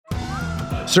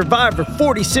Survivor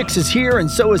 46 is here, and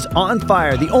so is On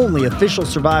Fire, the only official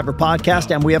Survivor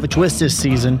podcast, and we have a twist this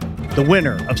season. The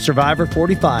winner of Survivor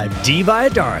 45, Dee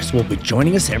Valladares, will be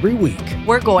joining us every week.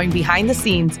 We're going behind the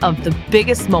scenes of the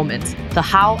biggest moments, the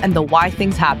how and the why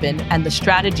things happen, and the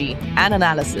strategy and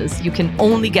analysis you can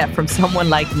only get from someone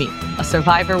like me, a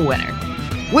Survivor winner.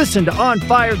 Listen to On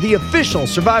Fire, the official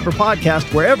Survivor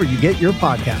podcast, wherever you get your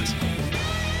podcasts.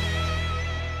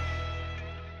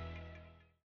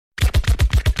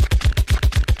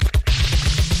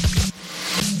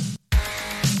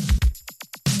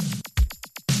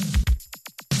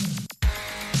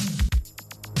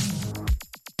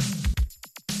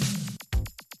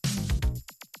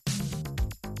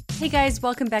 Hey guys,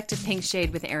 welcome back to Pink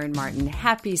Shade with Erin Martin.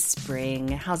 Happy spring.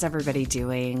 How's everybody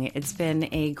doing? It's been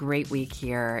a great week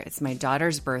here. It's my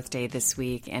daughter's birthday this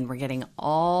week, and we're getting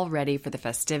all ready for the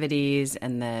festivities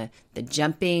and the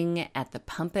jumping at the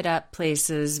pump it up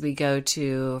places we go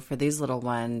to for these little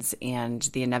ones and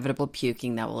the inevitable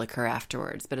puking that will occur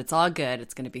afterwards. But it's all good.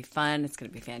 It's going to be fun. It's going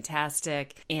to be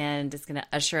fantastic. And it's going to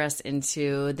usher us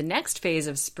into the next phase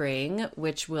of spring,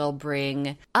 which will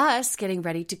bring us getting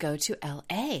ready to go to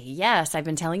LA. Yes, I've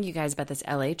been telling you guys about this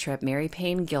LA trip. Mary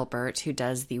Payne Gilbert, who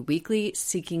does the weekly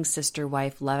Seeking Sister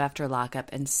Wife Love After Lockup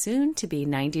and soon to be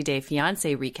 90 Day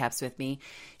Fiancé recaps with me.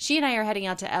 She and I are heading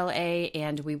out to LA,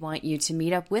 and we want you to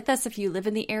meet up with us if you live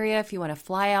in the area, if you want to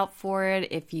fly out for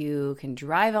it, if you can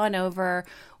drive on over.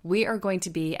 We are going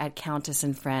to be at Countess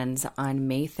and Friends on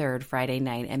May 3rd, Friday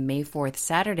night, and May 4th,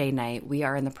 Saturday night. We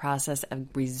are in the process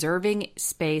of reserving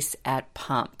space at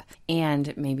Pump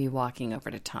and maybe walking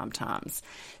over to Tom Tom's.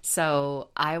 So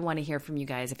I want to hear from you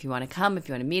guys if you want to come, if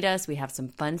you want to meet us. We have some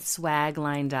fun swag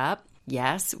lined up.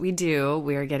 Yes, we do.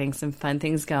 We're getting some fun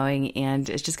things going, and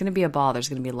it's just going to be a ball. There's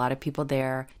going to be a lot of people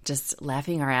there just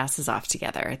laughing our asses off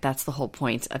together. That's the whole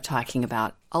point of talking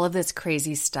about all of this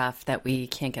crazy stuff that we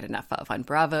can't get enough of on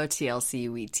Bravo, TLC,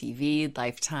 WeTV,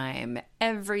 Lifetime,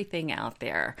 everything out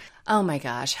there. Oh my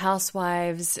gosh,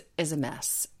 Housewives is a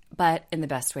mess, but in the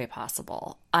best way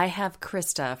possible. I have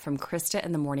Krista from Krista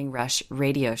and the Morning Rush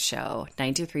radio show,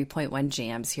 93.1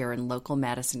 Jams here in local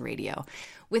Madison radio.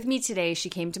 With me today, she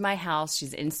came to my house.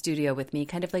 She's in studio with me,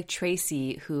 kind of like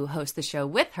Tracy, who hosts the show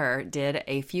with her, did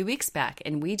a few weeks back,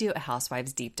 and we do a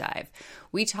Housewives deep dive.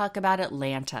 We talk about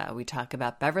Atlanta, we talk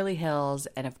about Beverly Hills,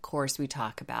 and of course we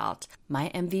talk about my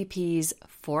MVPs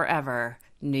forever,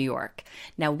 New York.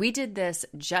 Now, we did this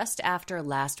just after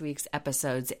last week's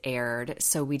episodes aired,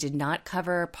 so we did not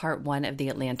cover part one of the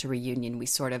Atlanta reunion. We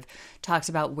sort of talked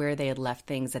about where they had left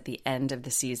things at the end of the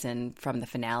season from the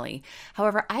finale.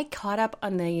 However, I caught up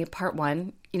on the part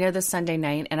one, the Sunday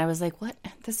night, and I was like, what?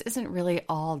 This isn't really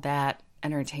all that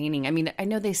entertaining. I mean, I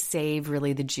know they save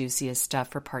really the juiciest stuff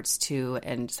for parts 2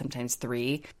 and sometimes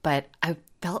 3, but I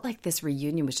felt like this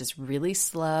reunion was just really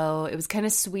slow. It was kind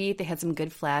of sweet. They had some good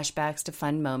flashbacks to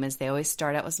fun moments. They always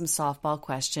start out with some softball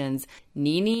questions.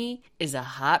 Nene is a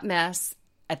hot mess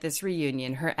at this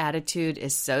reunion. Her attitude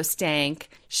is so stank.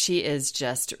 She is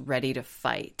just ready to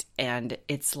fight. And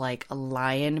it's like a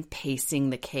lion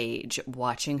pacing the cage,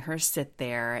 watching her sit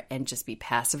there and just be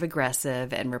passive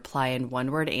aggressive and reply in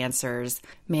one-word answers.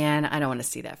 Man, I don't want to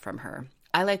see that from her.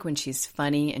 I like when she's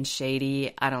funny and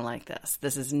shady. I don't like this.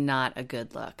 This is not a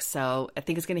good look. So I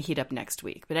think it's going to heat up next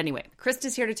week. But anyway,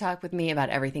 Krista's here to talk with me about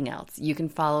everything else. You can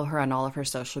follow her on all of her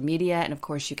social media. And of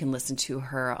course, you can listen to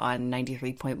her on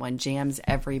 93.1 Jams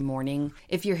every morning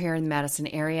if you're here in the Madison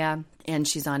area. And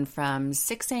she's on from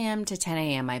 6 a.m. to 10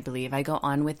 a.m., I believe. I go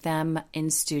on with them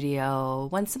in studio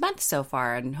once a month so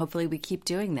far, and hopefully we keep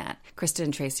doing that. Krista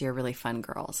and Tracy are really fun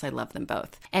girls. I love them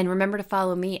both. And remember to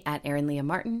follow me at Erin Leah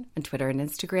Martin on Twitter and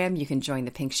Instagram. You can join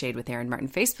the Pink Shade with Erin Martin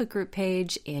Facebook group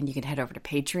page, and you can head over to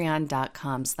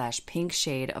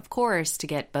patreon.com/pinkshade, of course, to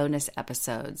get bonus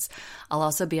episodes. I'll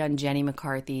also be on Jenny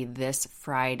McCarthy this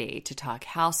Friday to talk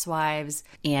Housewives,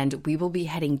 and we will be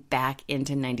heading back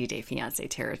into 90 Day Fiancé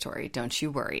territory. Don't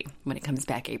you worry, when it comes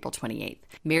back April 28th.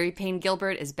 Mary Payne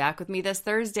Gilbert is back with me this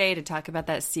Thursday to talk about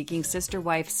that Seeking Sister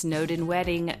Wife Snowden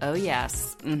wedding. Oh,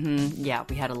 yes. Yeah,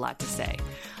 we had a lot to say.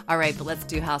 All right, but let's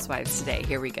do Housewives today.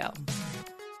 Here we go.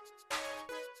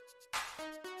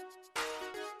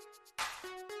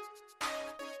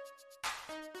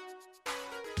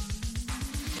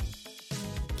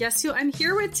 Guess who I'm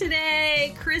here with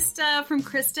today? Krista from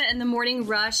Krista and the Morning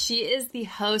Rush. She is the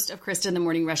host of Krista and the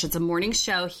Morning Rush. It's a morning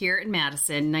show here in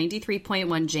Madison,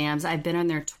 93.1 Jams. I've been on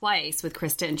there twice with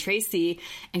Krista and Tracy,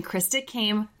 and Krista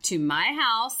came to my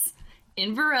house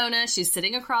in Verona. She's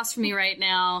sitting across from me right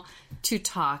now to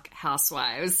talk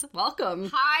Housewives.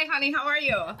 Welcome. Hi, honey. How are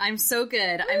you? I'm so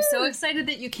good. Woo. I'm so excited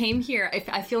that you came here.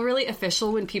 I feel really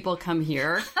official when people come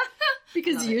here.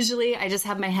 Because usually I just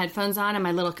have my headphones on and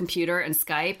my little computer and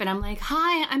Skype, and I'm like,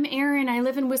 hi, I'm Erin. I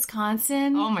live in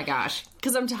Wisconsin. Oh, my gosh.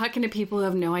 Because I'm talking to people who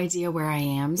have no idea where I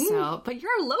am. So, but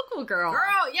you're a local girl.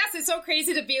 Girl, yes, it's so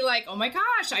crazy to be like, oh, my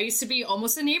gosh, I used to be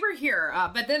almost a neighbor here.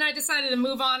 But then I decided to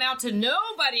move on out to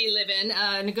nobody living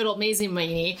in a good old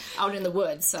Mazomanie out in the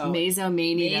woods. So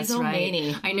Mazomanie, that's right.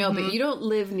 Mazomanie. I know, but you don't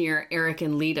live near Eric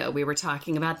and Lita. We were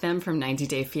talking about them from 90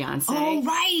 Day Fiancé. Oh,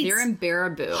 right. They're in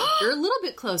Baraboo. You're a little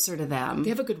bit closer to them. They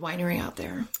have a good winery out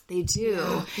there. They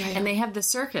do. Yeah. And they have the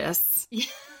circus.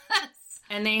 Yes.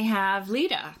 And they have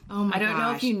Lita. Oh, my I don't know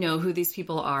if gosh. you know who these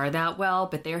people are that well,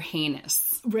 but they're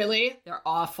heinous. Really? They're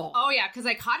awful. Oh, yeah, because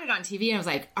I caught it on TV and I was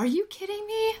like, are you kidding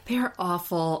me? They're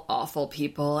awful, awful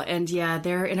people. And yeah,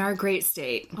 they're in our great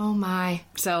state. Oh, my.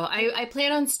 So I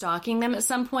plan on stalking them at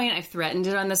some point. I've threatened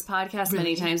it on this podcast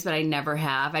many times, but I never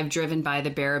have. I've driven by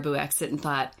the Baraboo exit and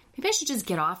thought, maybe I should just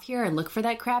get off here and look for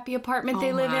that crappy apartment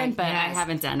they live in, but I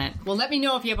haven't done it. Well, let me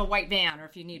know if you have a white van or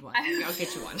if you need one. I'll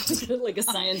get you one. Like a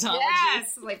Scientology.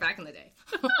 Yes, like back in the day.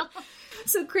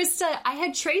 So, Krista, I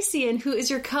had Tracy in, who is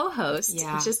your co-host,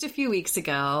 just a few weeks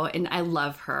ago, and I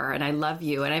love her, and I love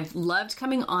you, and I've loved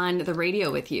coming on the radio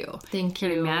with you. Thank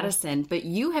here you. in Madison, but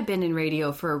you have been in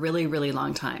radio for a really, really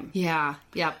long time. Yeah,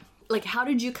 yep. Like, how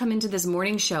did you come into this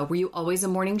morning show? Were you always a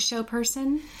morning show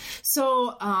person?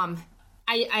 So,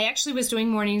 I actually was doing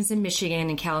mornings in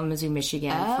Michigan, in Kalamazoo,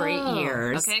 Michigan, for 8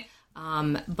 years. Okay.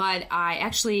 But I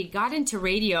actually got into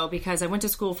radio because I went to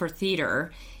school for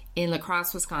theater in La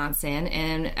Crosse, Wisconsin,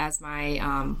 and as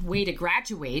my way to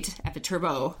graduate at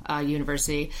Viterbo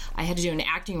University, I had to do an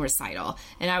acting recital,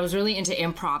 and I was really into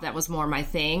improv. That was more my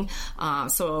thing,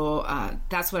 so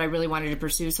that's what I really wanted to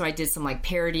pursue. So I did some like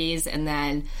parodies, and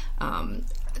then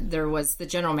there was the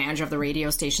general manager of the radio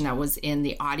station that was in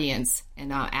the audience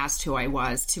and asked who I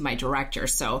was to my director.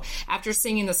 So after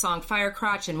singing the song Fire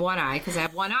Crotch in One Eye, because I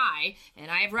have one eye and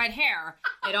I have red hair,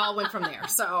 it all went from there.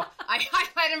 So I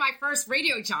highlighted my first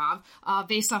radio job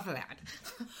based off of that.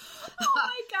 Oh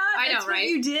my God. I know, that's right? What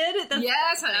you did?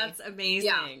 Yes, honey. That's amazing.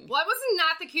 Yeah. Well, I was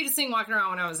not the cutest thing walking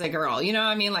around when I was a girl. You know what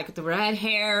I mean? Like with the red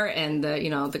hair and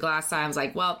the glass eye. I was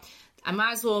like, well, I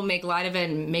might as well make light of it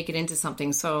and make it into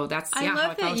something. So that's I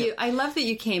love that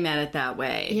you came at it that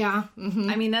way. Yeah. Mm-hmm.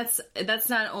 I mean, that's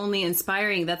not only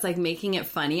inspiring. That's like making it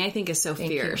funny. I think is so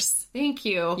fierce. Thank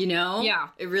you. You know? Yeah.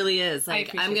 It really is.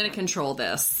 Like, I'm going to that. control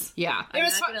this. Yeah. I'm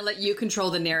not going to let you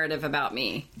control the narrative about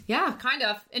me. Yeah, kind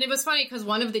of. And it was funny because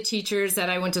one of the teachers that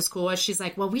I went to school with, she's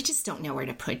like, well, we just don't know where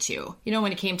to put you. You know,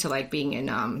 when it came to like being in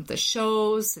the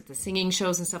shows, the singing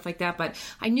shows and stuff like that. But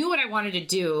I knew what I wanted to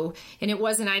do. And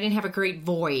I didn't have a great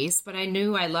voice, but I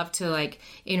knew I loved to like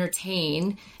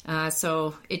entertain.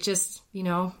 So it just,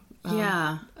 the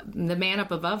man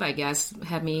up above, I guess,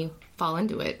 had me fall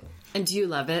into it. And do you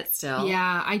love it still?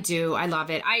 Yeah, I do. I love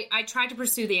it. I tried to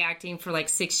pursue the acting for like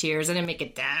 6 years. I didn't make a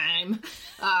dime.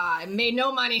 I made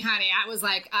no money, honey. I was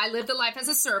like, I lived a life as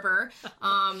a server.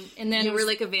 And then you were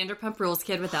like a Vanderpump Rules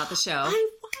kid without the show. I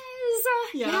was.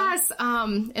 Yes.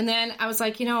 And then I was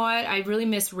like, you know what? I really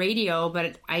miss radio,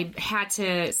 but I had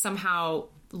to somehow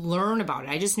learn about it.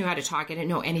 I just knew how to talk. I didn't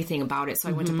know anything about it. So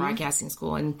I went to broadcasting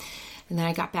school and then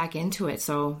I got back into it.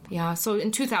 So, yeah. So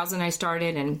in 2000 I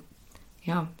started and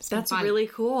yeah, that's really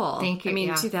cool. Thank you. I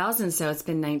mean, 2000, so it's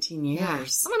been 19 years.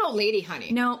 Yeah. I'm an old lady,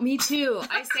 honey. No, me too.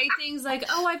 I say things like,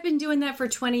 "Oh, I've been doing that for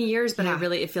 20 years," but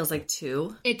it feels like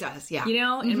 2. It does, yeah. You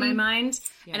know, in my mind.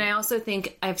 Yeah. And I also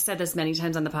think I've said this many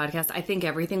times on the podcast. I think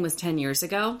everything was 10 years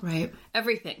ago. Right.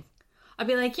 Everything. I'd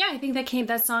be like, "Yeah, I think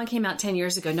that song came out 10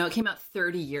 years ago." No, it came out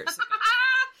 30 years ago.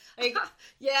 Like,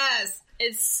 yes.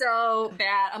 It's so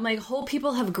bad. I'm like, whole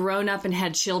people have grown up and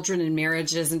had children and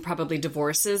marriages and probably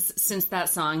divorces since that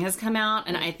song has come out.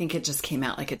 And I think it just came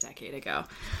out like a decade ago.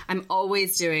 I'm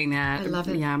always doing that. I love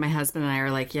it. Yeah, my husband and I are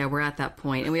like, yeah, we're at that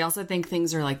point. And we also think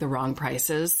things are like the wrong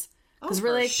prices. Because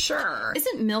we're like, sure.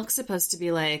 Isn't milk supposed to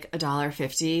be like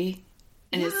 $1.50?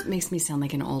 And it makes me sound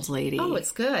like an old lady. Oh,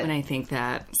 it's good. When I think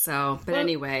that. So, but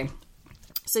anyway.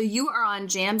 So you are on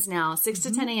Jams Now, 6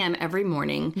 to 10 a.m. every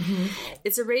morning. Mm-hmm.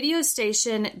 It's a radio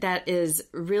station that is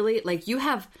really, like, you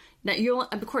have, now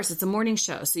of course, it's a morning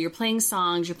show. So you're playing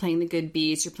songs, you're playing the good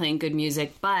beats, you're playing good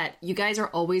music. But you guys are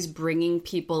always bringing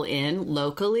people in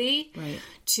locally. Right.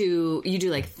 You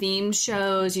do, like, themed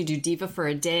shows. You do Diva for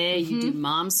a Day. You do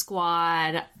Mom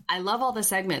Squad. I love all the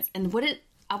segments. And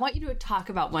I want you to talk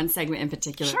about one segment in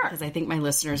particular because I think my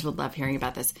listeners would love hearing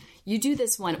about this. You do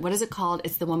this one. What is it called?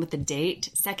 It's the one with the date,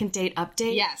 second date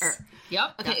update. Yes.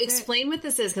 Yep. Okay, explain what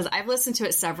this is because I've listened to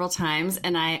it several times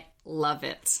and I love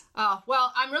it. Oh,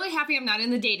 well, I'm really happy I'm not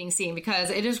in the dating scene because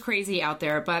it is crazy out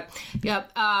there. But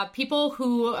people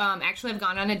who actually have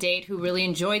gone on a date who really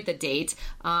enjoyed the date,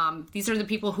 these are the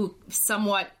people who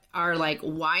somewhat are like,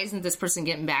 why isn't this person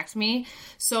getting back to me?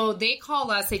 So they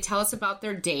call us, they tell us about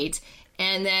their date,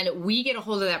 and then we get a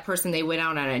hold of that person they went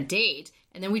out on a date.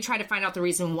 And then we try to find out the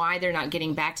reason why they're not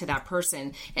getting back to that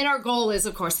person. And our goal is,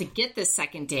 of course, to get this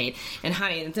second date. And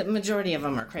honey, the majority of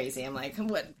them are crazy. I'm like,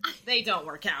 what? They don't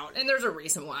work out. And there's a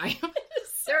reason why.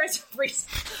 There is a reason.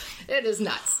 It is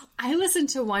nuts. I listened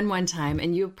to one time,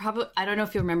 and you probably, I don't know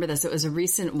if you remember this. It was a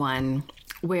recent one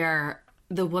where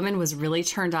the woman was really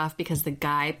turned off because the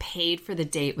guy paid for the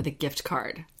date with a gift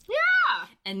card.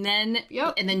 And then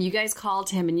you guys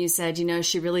called him and you said,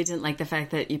 she really didn't like the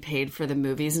fact that you paid for the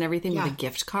movies and everything with a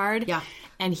gift card. Yeah.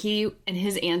 And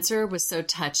his answer was so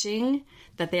touching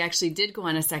that they actually did go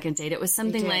on a second date. It was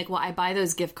something like, well, I buy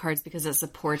those gift cards because it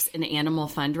supports an animal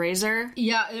fundraiser.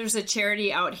 Yeah, there's a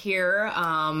charity out here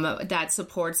that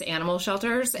supports animal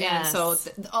shelters. Yes. And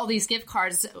so all these gift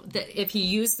cards, if he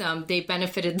used them, they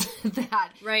benefited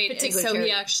that particular so charity.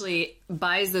 he actually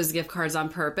buys those gift cards on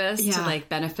purpose to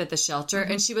benefit the shelter.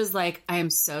 And she was like, I am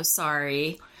so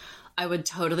sorry. I would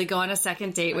totally go on a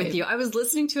second date with you. I was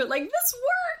listening to it like, this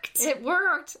worked. It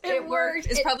worked. It worked.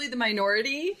 It's probably the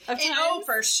minority of times. Oh,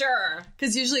 for sure.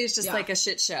 Because usually it's just like a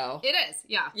shit show. It is,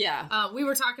 yeah. Yeah. We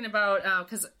were talking about,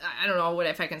 because I don't know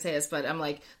if I can say this, but I'm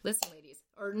like, listen, ladies,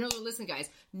 or no, listen, guys.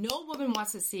 No woman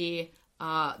wants to see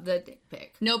the dick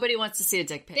pic. Nobody wants to see a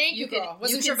dick pic. Thank you, girl.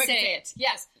 Wasn't sure if I could say it.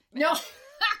 Yes. No.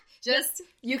 Just,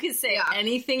 you can say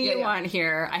anything you want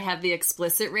here. I have the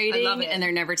explicit rating, and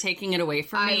they're never taking it away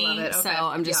from me. I love it. Okay. So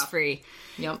I'm just free.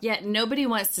 Yep. Yet nobody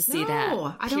wants to see that.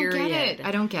 No, I don't get it. I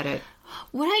don't get it.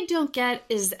 What I don't get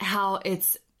is how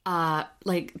it's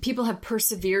people have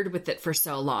persevered with it for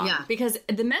so long. Yeah. Because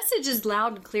the message is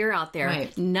loud and clear out there.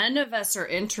 Right. None of us are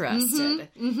interested.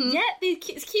 Yet they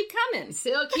keep coming.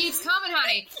 Still keeps coming,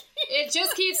 honey. It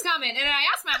just keeps coming. And I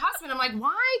asked my husband, I'm like,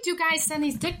 why do guys send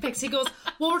these dick pics? He goes,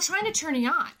 well, we're trying to turn you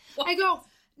on. I go,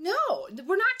 no,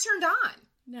 we're not turned on.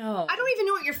 No. I don't even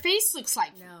know what your face looks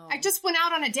like. No. I just went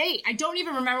out on a date. I don't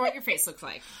even remember what your face looks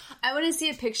like. I want to see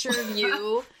a picture of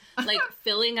you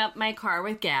filling up my car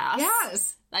with gas.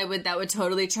 Yes. That would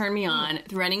totally turn me on.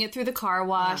 Running it through the car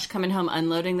wash, coming home,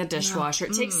 unloading the dishwasher.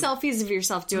 Take selfies of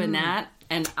yourself doing that,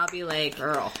 and I'll be like,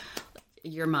 girl,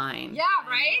 you're mine. Yeah,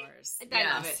 right?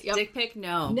 I love it. Yep. Dick pic,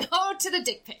 no. No to the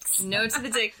dick pics. No to the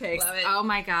dick pics. Love it. Oh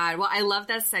my God. Well, I love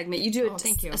that segment. You do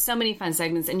thank you. So many fun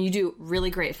segments, and you do really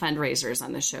great fundraisers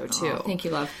on the show too. Thank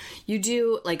you, love. You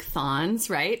do thons,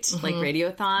 right? Like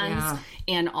radio thons,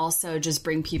 and also just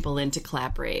bring people in to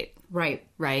collaborate. Right.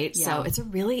 Right. Yeah. So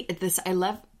it's I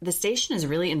love the station is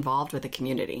really involved with the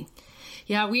community.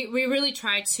 Yeah, we really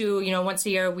try to, once a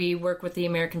year we work with the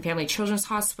American Family Children's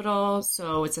Hospital.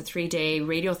 So it's a 3-day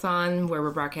radiothon where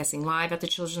we're broadcasting live at the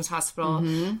Children's Hospital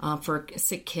for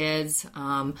sick kids.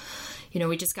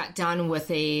 We just got done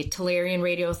with a Tolarian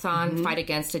radiothon, Fight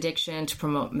Against Addiction to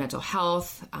promote mental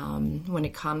health. When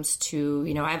it comes to,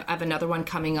 I have another one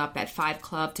coming up at 5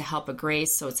 Club to help a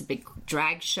Grace. So it's a big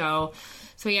drag show.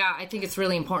 So yeah, I think it's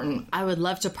really important. I would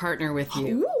love to partner with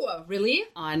you. Ooh, really?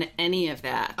 On any of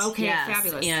that. Okay,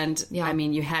 fabulous. And I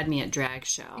mean, you had me at drag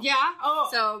show. Yeah. Oh.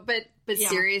 So, but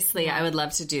seriously, I would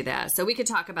love to do that. So we could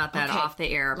talk about that off the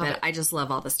air. But I just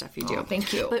love all the stuff you do. Oh,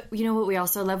 thank you. But you know what? We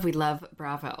also love. We love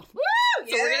Bravo. Woo!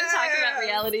 So we're going to talk about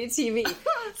reality TV.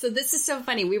 So this is so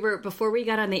funny. Before we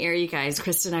got on the air, you guys,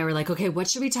 Krista and I were like, okay, what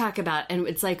should we talk about? And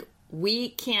it's like, we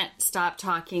can't stop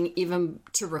talking even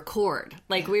to record.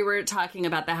 We were talking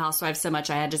about the Housewives so much,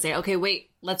 I had to say, okay, wait,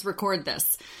 let's record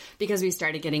this. Because we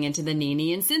started getting into the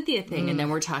Nene and Cynthia thing. And then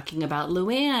we're talking about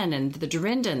Luann and the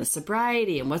Dorinda and the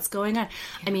sobriety and what's going on.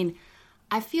 Yeah. I mean,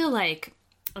 I feel like,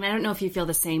 and I don't know if you feel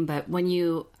the same, but when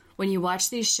you watch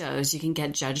these shows, you can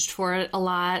get judged for it a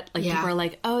lot. People are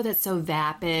like, oh, that's so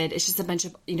vapid. It's just a bunch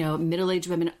of, middle-aged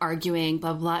women arguing,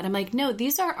 blah, blah. And I'm like, no,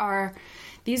 these are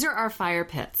our fire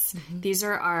pits. These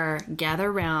are our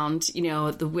gather round,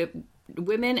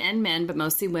 women and men, but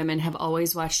mostly women have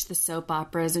always watched the soap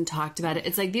operas and talked about it.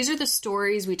 It's like, these are the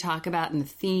stories we talk about and the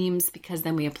themes because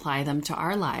then we apply them to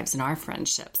our lives and our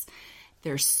friendships.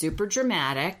 They're super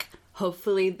dramatic.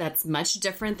 Hopefully that's much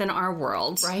different than our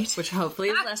world. Right. Which hopefully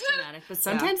is less dramatic, but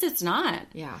sometimes it's not.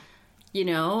 Yeah.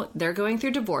 They're going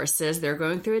through divorces. They're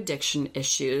going through addiction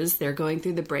issues. They're going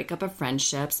through the breakup of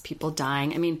friendships, people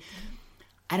dying. I mean,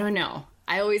 I don't know.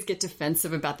 I always get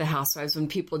defensive about the Housewives when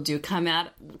people do come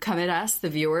at us, the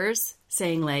viewers,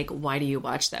 saying like, why do you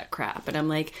watch that crap? And I'm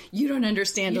like, you don't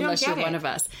understand unless you're one of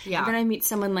us. Yeah. And then I meet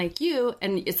someone like you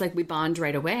and it's like we bond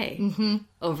right away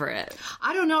over it.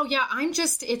 I don't know. Yeah,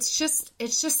 it's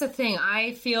just a thing.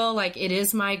 I feel like it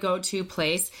is my go-to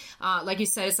place. Like you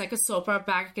said, it's like a soap opera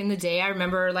back in the day. I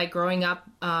remember like growing up,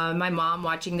 my mom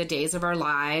watching The Days of Our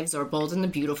Lives or Bold and the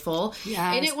Beautiful.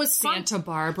 Yes, and it was Santa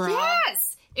Barbara. Yes.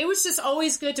 It was just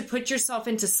always good to put yourself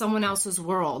into someone else's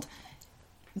world.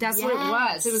 That's what it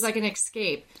was. It was like an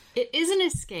escape. It is an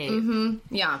escape.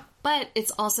 Yeah. But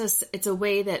it's also, it's a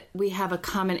way that we have a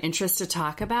common interest to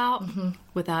talk about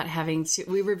without having to,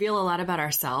 we reveal a lot about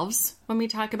ourselves when we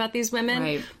talk about these women,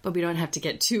 Right. but we don't have to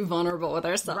get too vulnerable with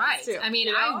ourselves. Right. Too, I mean,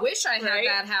 you know? I wish I had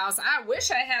that house. I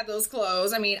wish I had those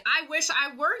clothes. I mean, I wish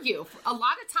I were you. A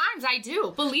lot of times I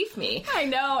do. Believe me. I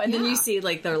know. And then you see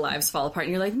like their lives fall apart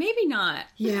and you're like, maybe not.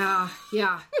 Yeah.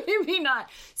 Yeah. Maybe not.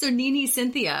 So Nene,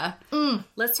 Cynthia,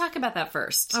 let's talk about that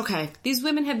first. Okay. These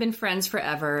women have been friends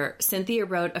forever. Cynthia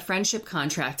wrote a friendship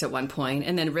contract at one point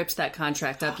and then ripped that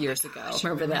contract up years ago.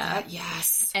 Remember that?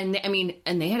 Yes. And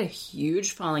they had a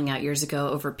huge falling out years ago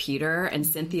over Peter, and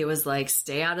Cynthia was like,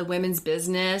 stay out of women's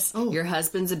business. Your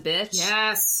husband's a bitch.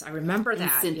 Yes. I remember that.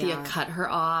 And Cynthia cut her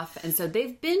off. And so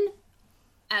they've been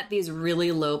at these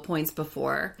really low points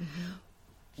before.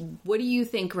 What do you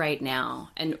think right now?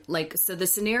 And like, so the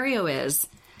scenario is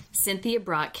Cynthia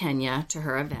brought Kenya to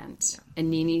her event, and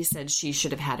Nene said she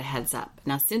should have had a heads up.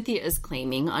 Now, Cynthia is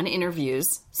claiming on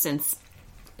interviews since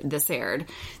this aired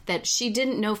that she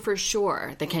didn't know for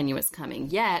sure that Kenya was coming.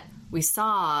 Yet, we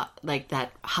saw like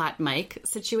that hot mic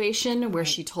situation where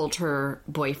she told her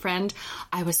boyfriend,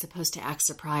 I was supposed to act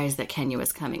surprised that Kenya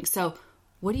was coming. So,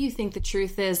 what do you think the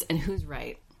truth is, and who's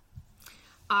right?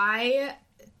 I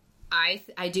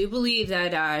do believe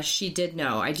that she did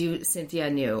know. Cynthia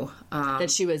knew. That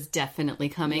she was definitely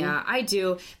coming? Yeah, I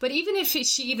do. But even if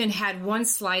she even had one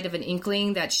slight of an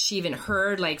inkling that she even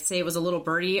heard, like say it was a little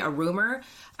birdie, a rumor,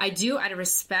 I do, out of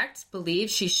respect, believe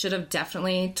she should have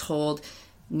definitely told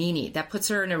Nene. That puts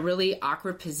her in a really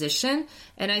awkward position.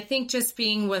 And I think just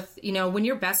being with, when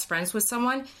you're best friends with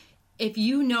someone, if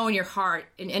you know in your heart,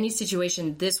 in any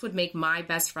situation, this would make my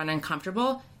best friend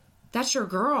uncomfortable, that's your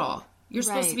girl. You're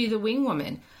supposed to be the wing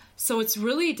woman. So it's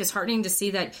really disheartening to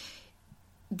see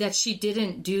that she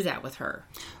didn't do that with her.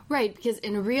 Right, because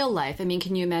in real life, I mean,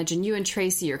 can you imagine you and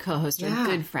Tracy, your co-host, are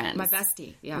good friends. My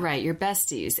bestie. Yeah. Right, you're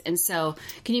besties. And so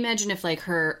can you imagine if like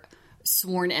her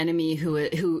sworn enemy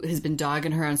who has been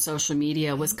dogging her on social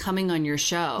media was coming on your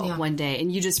show one day and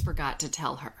you just forgot to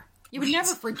tell her? You would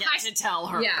never forget to tell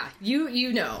her. Yeah,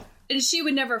 you know. And she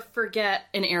would never forget,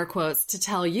 in air quotes, to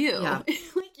tell you. Yeah.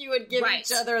 Like you would give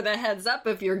each other the heads up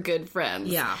if you're good friends.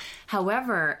 Yeah.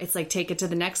 However, it's like take it to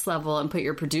the next level and put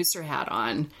your producer hat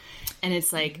on. And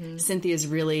it's like Cynthia's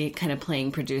really kind of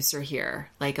playing producer here.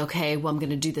 Like, okay, well, I'm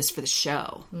going to do this for the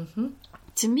show.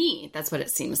 To me, that's what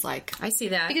it seems like. I see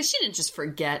that. Because she didn't just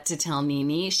forget to tell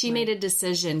Nene. She made a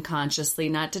decision consciously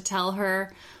not to tell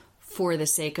her for the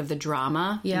sake of the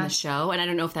drama in the show. And I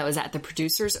don't know if that was at the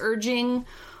producer's urging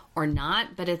or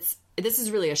not, but this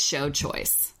is really a show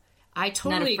choice. I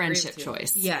totally not a agree friendship with you.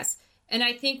 choice. Yes. And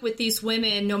I think with these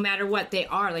women, no matter what they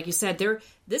are, like you said,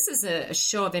 this is a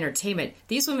show of entertainment.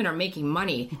 These women are making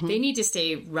money. They need to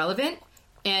stay relevant.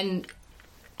 And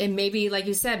maybe, like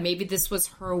you said, maybe this was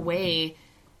her way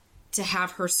to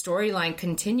have her storyline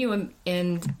continue.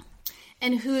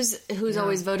 And who's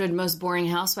always voted most boring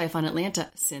housewife on Atlanta?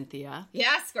 Cynthia.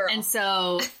 Yes, girl. And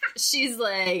so she's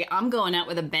like, I'm going out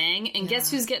with a bang. And guess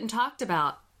who's getting talked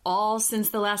about all since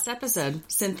the last episode?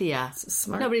 Cynthia.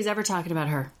 Smart. Nobody's ever talking about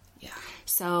her. Yeah.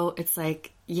 So it's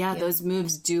like, those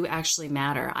moves do actually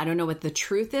matter. I don't know what the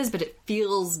truth is, but it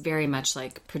feels very much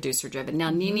like producer driven.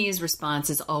 Now, Nene's response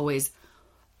is always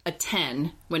a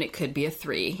 10 when it could be a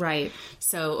 3. Right.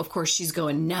 So, of course, she's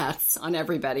going nuts on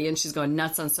everybody, and she's going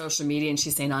nuts on social media, and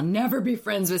she's saying, I'll never be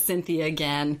friends with Cynthia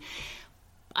again.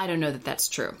 I don't know that that's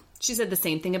true. She said the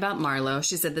same thing about Marlo.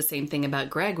 She said the same thing about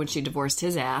Greg when she divorced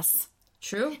his ass.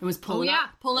 True. And was pulling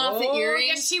off the earrings.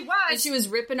 Yes, she was. And she was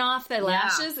ripping off the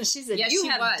lashes, and she said, you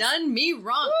have done me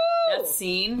wrong. Woo! That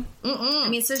scene. I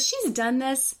mean, so she's done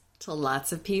this to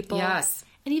lots of people. Yes.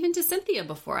 And even to Cynthia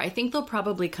before. I think they'll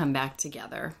probably come back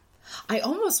together. I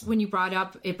almost, when you brought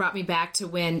up, it brought me back to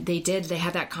when they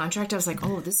had that contract. I was like,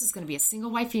 oh, this is going to be a single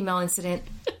white female incident.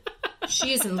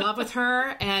 She is in love with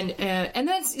her. And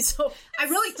then, so I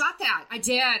really thought that. I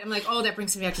did. I'm like, oh, that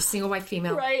brings me back to single white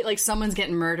female. Right? Like someone's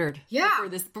getting murdered. Yeah.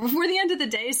 Before the end of the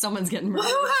day, someone's getting murdered.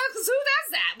 Who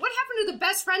does that? What happened to the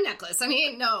best friend necklace? I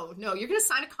mean, no, you're going to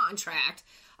sign a contract.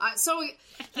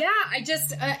 I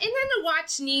just and then to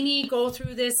watch Nene go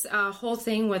through this whole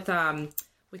thing with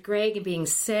Greg and being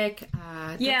sick.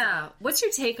 What's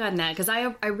your take on that? Because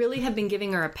I really have been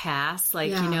giving her a pass.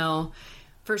 Like, you know,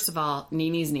 first of all,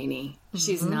 Nene's Nene.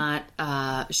 She's not,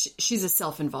 she's a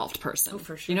self-involved person. Oh,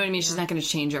 for sure. You know what I mean? She's not going to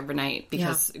change overnight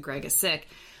because Greg is sick.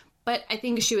 But I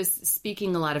think she was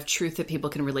speaking a lot of truth that people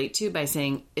can relate to by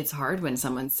saying it's hard when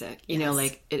someone's sick. You know,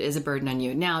 like, it is a burden on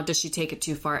you. Now, does she take it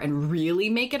too far and really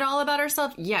make it all about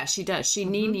herself? Yeah, she does. She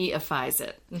Nene-ifies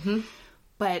it.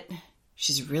 But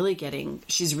she's really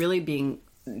being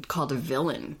called a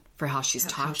villain for how she's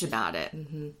talked about it.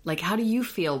 Like, how do you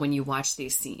feel when you watch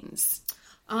these scenes?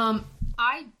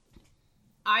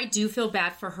 I do feel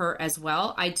bad for her as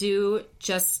well. I do,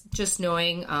 just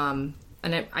knowing,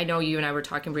 and I know you and I were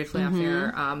talking briefly off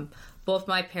air. Both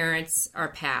my parents are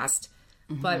passed,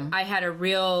 but I had a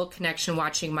real connection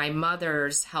watching my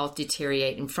mother's health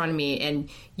deteriorate in front of me. And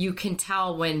you can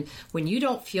tell when you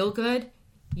don't feel good,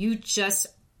 you just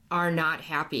are not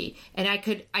happy. And I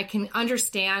can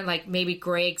understand, like, maybe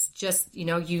Greg's just, you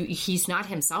know, he's not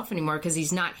himself anymore because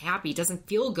he's not happy. He doesn't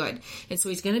feel good. And so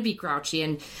he's going to be grouchy.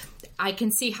 And I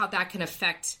can see how that can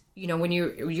affect, you know, when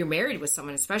you're married with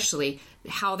someone, especially,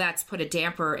 how that's put a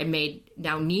damper and made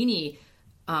now Nene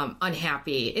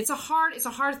unhappy. It's a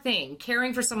hard thing.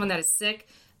 Caring for someone that is sick,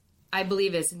 I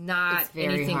believe, is not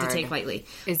anything to take lightly.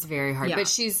 It's very hard.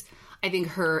 But I think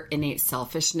her innate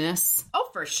selfishness. Oh,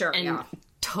 for sure. And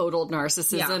total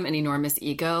narcissism and enormous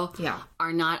ego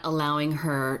are not allowing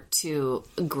her to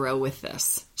grow with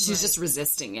this. She's just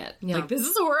resisting it. Like, this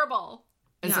is horrible.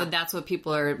 And so that's what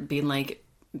people are being like,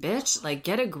 bitch, like,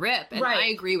 get a grip. And I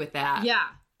agree with that. Yeah.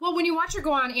 Well, when you watch her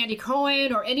go on Andy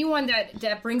Cohen or anyone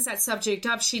that brings that subject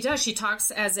up, she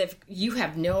talks as if you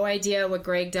have no idea what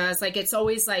Greg does. Like, it's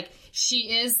always like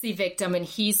she is the victim and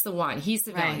he's the one. He's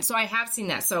the villain. So I have seen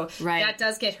that. So that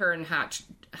does get her in hot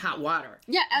water.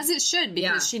 Yeah, as it should,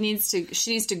 because she needs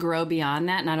to grow beyond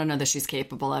that, and I don't know that she's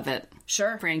capable of it.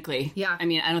 Sure. Frankly. Yeah. I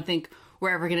mean, I don't think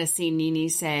we're ever going to see Nene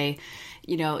say,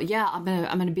 you know, I'm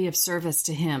going to be of service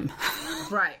to him.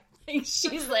 Right.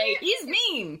 She's like, he's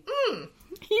mean.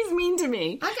 He's mean to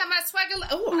me. I got my Swaggalicious.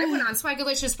 Oh, I went on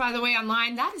Swaggalicious, by the way,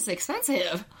 online. That is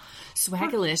expensive.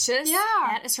 Swaggalicious? Yeah.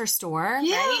 That is her store?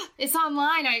 Yeah. Right? It's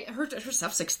online. Her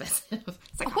stuff's expensive.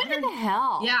 It's like, what in the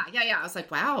hell? Yeah. I was like,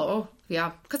 wow.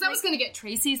 Yeah. Because I was going to get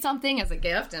Tracy something as a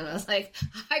gift, and I was like,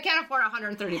 I can't afford a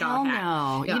 $130 Hell hat.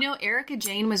 no. Yeah. You know, Erica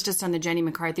Jane was just on the Jenny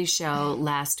McCarthy show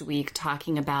last week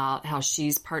talking about how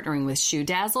she's partnering with Shoe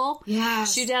Dazzle.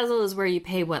 Yes. Shoe Dazzle is where you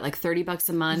pay, $30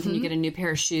 a month and you get a new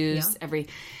pair of shoes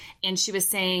and she was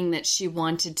saying that she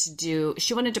wanted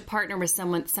to partner with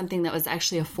something that was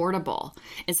actually affordable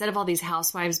instead of all these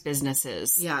housewives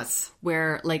businesses. Yes.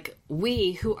 Where, like,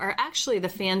 we, who are actually the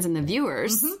fans and the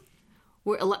viewers,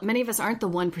 many of us aren't the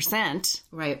 1%.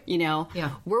 Right. You know?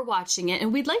 Yeah. We're watching it,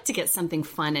 and we'd like to get something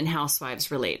fun and housewives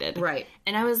related. Right.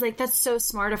 And I was like, that's so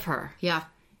smart of her. Yeah.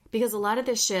 Because a lot of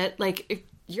this shit, like,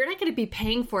 you're not going to be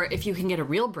paying for it if you can get a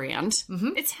real brand.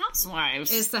 It's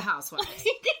Housewives. It's the Housewives.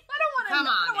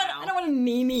 I don't want a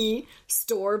Nene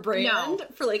store brand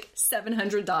for like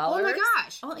 $700. Oh my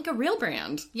gosh. I want like a real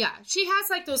brand. Yeah. She has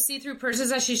like those see-through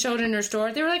purses that she showed in her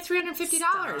store. They were like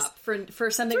 $350.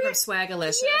 For something from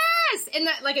Swaggalicious. Yes. And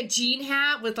that, like, a jean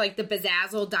hat with like the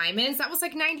bezazzled diamonds, that was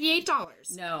like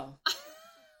 $98. No.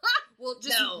 Well,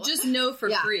 just no for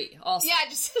free also. Yeah,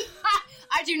 just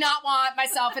I do not want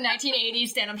myself a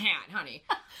 1980s denim hat, honey.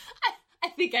 I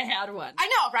think I had one. I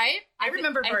know, right? I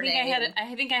remember burning.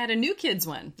 I think I had a New Kids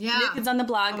one. Yeah. New Kids on the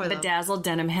Block, bedazzled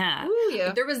denim hat. Ooh,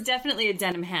 yeah. There was definitely a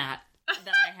denim hat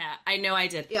that I had. I know I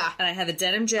did. Yeah. And I had the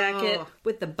denim jacket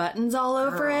with the buttons all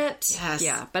over it. Yes.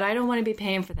 Yeah, but I don't want to be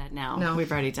paying for that now. No.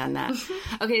 We've already done that.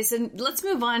 Okay, so let's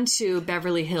move on to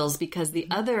Beverly Hills, because the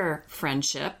other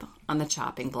friendship on the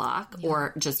chopping block,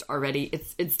 or just already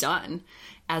it's done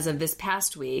as of this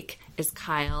past week, is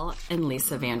Kyle and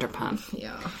Lisa Vanderpump.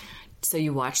 Yeah. So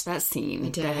you watched that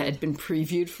scene that had been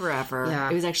previewed forever. Yeah.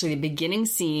 It was actually the beginning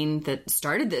scene that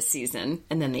started this season,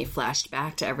 and then they flashed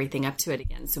back to everything up to it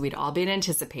again. So we'd all been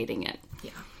anticipating it.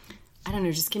 Yeah. I don't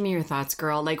know. Just give me your thoughts,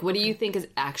 girl. Like, what do you think is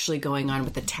actually going on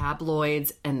with the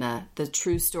tabloids and the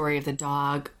true story of the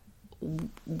dog?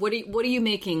 What are you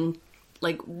making?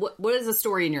 Like, what is the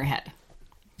story in your head?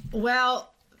 Well,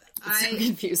 it's so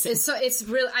confusing. It's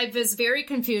really. I was very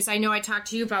confused. I know I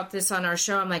talked to you about this on our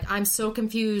show. I'm like, I'm so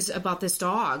confused about this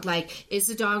dog. Like, is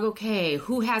the dog okay?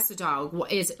 Who has the dog?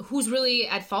 Who's really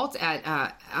at fault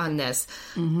on this?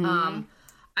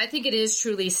 I think it is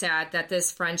truly sad that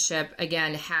this friendship,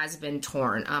 again, has been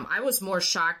torn. I was more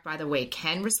shocked by the way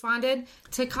Ken responded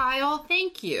to Kyle.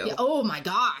 Thank you. Yeah, oh my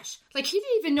gosh. Like, he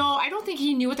didn't even know. I don't think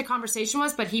he knew what the conversation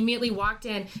was, but he immediately walked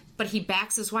in. But he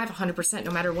backs his wife 100%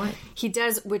 no matter what. He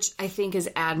does, which I think is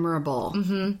admirable.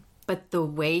 Mm-hmm. But the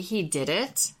way he did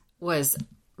it was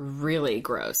really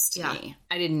gross to me.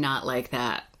 I did not like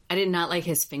that. I did not like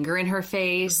his finger in her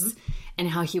face and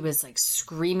how he was like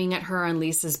screaming at her on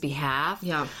Lisa's behalf.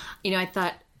 Yeah. You know, I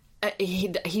thought he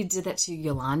did that to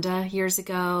Yolanda years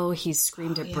ago. He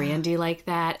screamed at Brandy like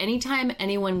that. Anytime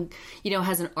anyone, you know,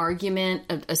 has an argument,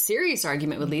 a serious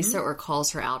argument with Lisa or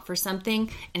calls her out for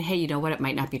something, and hey, you know what? It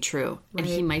might not be true. Right. And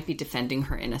he might be defending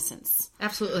her innocence.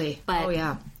 Absolutely.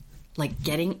 But, like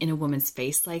getting in a woman's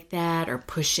face like that or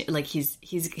pushing, like he's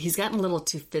gotten a little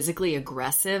too physically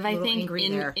aggressive, I think,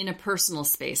 in a personal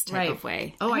space type of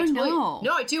way. Oh, I totally know.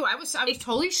 No, I do. I was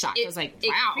totally shocked. I was like,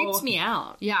 wow. It freaks me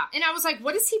out. Yeah. And I was like,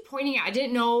 what is he pointing at? I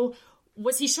didn't know.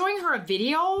 Was he showing her a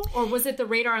video or was it the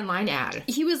Radar Online ad?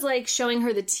 He was like showing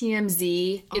her the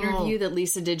TMZ interview that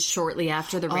Lisa did shortly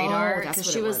after the Radar. Because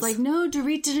she was like, no,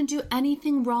 Dorit didn't do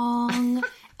anything wrong.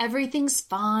 Everything's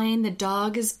fine. The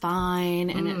dog is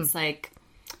fine. And it's like,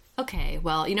 okay,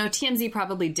 well, you know, TMZ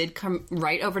probably did come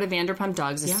right over to Vanderpump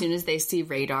Dogs as soon as they see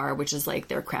Radar, which is like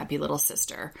their crappy little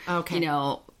sister. Okay. You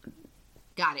know.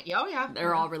 Got it. Oh, yeah.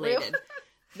 They're all related.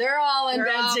 They're all in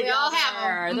bed together. We all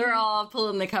have them. They're all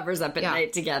pulling the covers up at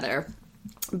night together.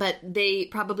 But they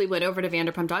probably went over to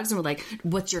Vanderpump Dogs and were like,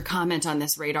 what's your comment on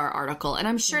this Radar article? And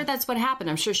I'm sure that's what happened.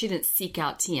 I'm sure she didn't seek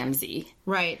out TMZ.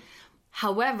 Right.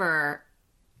 However,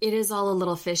 it is all a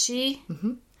little fishy.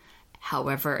 Mm-hmm.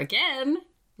 However, again,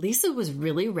 Lisa was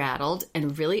really rattled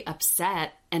and really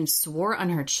upset and swore on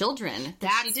her children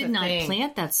that she did not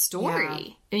plant that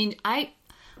story. Yeah. I mean, I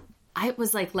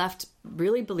was like left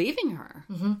really believing her.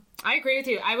 Mm-hmm. I agree with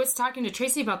you. I was talking to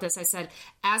Tracy about this. I said,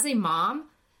 as a mom,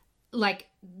 like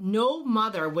no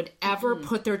mother would ever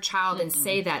put their child and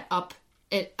say that up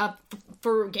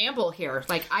for gamble here.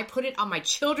 Like I put it on my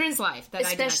children's life. That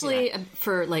especially I did not do that.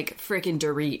 For like frickin'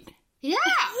 Dorit. Yeah,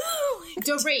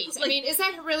 Dorit. I mean, is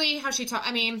that really how she talks?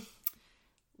 I mean,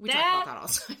 we talk about that all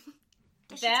the time.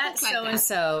 That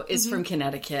so-and-so is from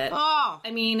Connecticut. Oh.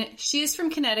 I mean, she's from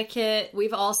Connecticut.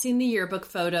 We've all seen the yearbook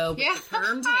photo with the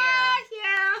permed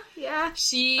hair. Yeah.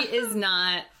 She is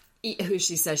not who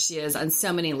she says she is on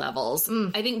so many levels.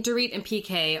 I think Dorit and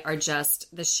PK are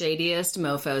just the shadiest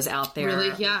mofos out there.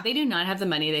 Really? Yeah. They do not have the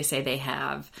money they say they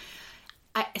have.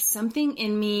 Something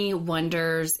in me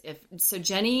wonders if... So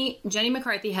Jenny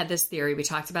McCarthy had this theory we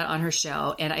talked about on her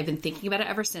show, and I've been thinking about it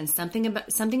ever since. Something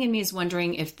in me is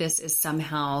wondering if this is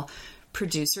somehow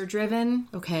producer-driven.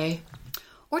 Okay.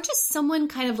 Or just someone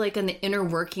kind of like in the inner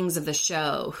workings of the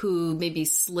show who maybe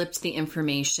slipped the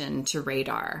information to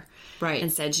Radar. Right.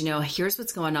 And said, you know, here's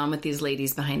what's going on with these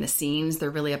ladies behind the scenes. They're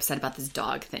really upset about this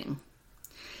dog thing.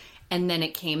 And then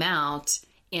it came out,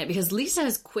 and because Lisa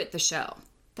has quit the show.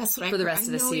 That's what for the rest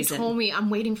of the season. You told me. I'm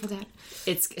waiting for that.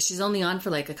 She's only on for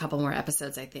like a couple more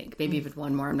episodes, I think. Maybe even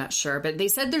one more. I'm not sure. But they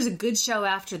said there's a good show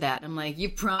after that. I'm like, you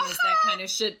promised that kind of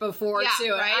shit before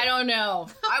too. Right? I don't know.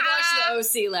 I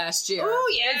watched the OC last year.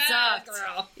 Oh yeah, it sucked.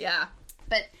 Girl. Yeah,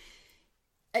 but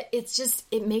it's just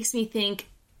it makes me think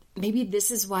maybe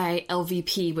this is why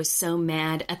LVP was so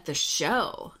mad at the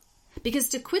show, because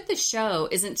to quit the show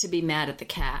isn't to be mad at the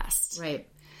cast, right?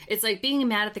 It's like being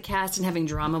mad at the cast and having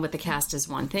drama with the cast is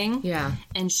one thing. Yeah.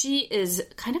 And she is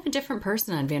kind of a different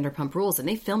person on Vanderpump Rules, and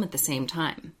they film at the same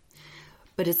time.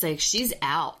 But it's like she's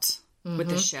out with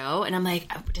the show, and I'm like,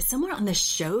 did someone on the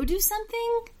show do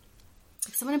something?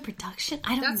 Like someone in production?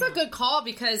 I don't know. That's a good call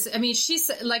because, I mean,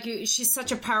 she's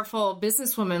such a powerful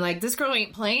businesswoman. Like, this girl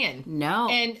ain't playing. No.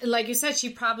 And like you said, she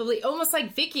probably, almost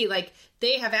like Vicky, like,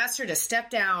 they have asked her to step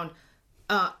down.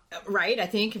 Right, I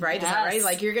think, right? Yes. Is that right?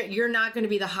 Like, you're not going to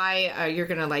be the high, you're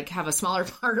going to, like, have a smaller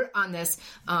part on this.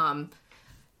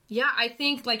 Yeah, I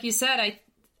think, like you said,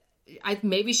 I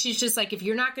maybe she's just like, if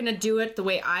you're not going to do it the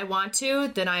way I want to,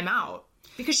 then I'm out.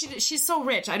 Because she's so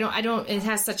rich. I don't, it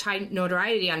has such high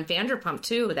notoriety on Vanderpump,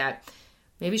 too, that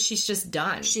maybe she's just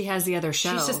done. She has the other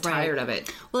show. She's just tired of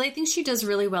it. Well, I think she does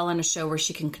really well on a show where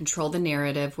she can control the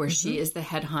narrative, where she is the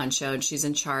head honcho and she's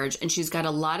in charge, and she's got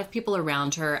a lot of people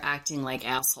around her acting like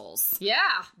assholes. Yeah.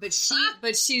 But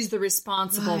she's the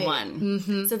responsible one.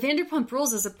 Mm-hmm. So Vanderpump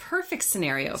Rules is a perfect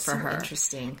scenario for her.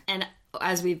 Interesting. And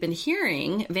as we've been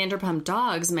hearing, Vanderpump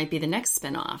Dogs might be the next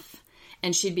spinoff.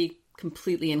 And she'd be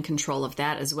completely in control of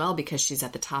that as well because she's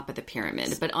at the top of the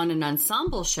pyramid. But on an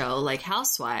ensemble show like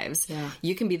Housewives,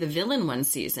 you can be the villain one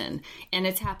season. And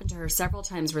it's happened to her several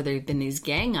times where there have been these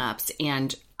gang ups,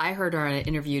 and I heard her on an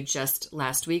interview just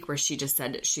last week where she just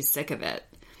said she's sick of it.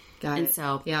 And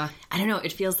so, yeah. I don't know.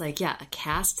 It feels like, a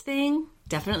cast thing.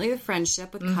 Definitely the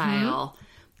friendship with Kyle.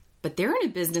 But they're in a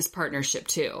business partnership,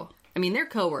 too. I mean, they're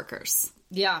coworkers.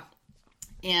 Yeah.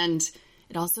 And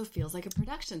it also feels like a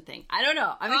production thing. I don't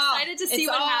know. I'm excited to see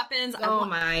what happens.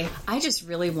 My. I just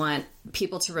really want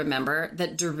people to remember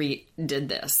that Dorit did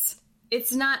this.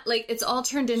 It's not like it's all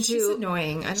turned into. She's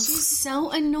annoying. She's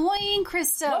so annoying,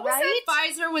 Krista. What was right? that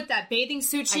visor with that bathing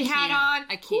suit she had on?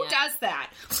 I can't. Who does that?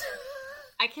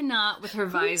 I cannot with her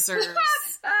visors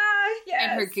Yes.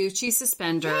 and her Gucci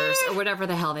suspenders or whatever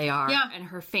the hell they are, and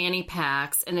her fanny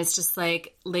packs. And it's just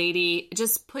like, lady,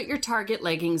 just put your Target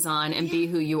leggings on and be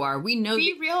who you are. We know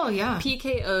Be real, yeah.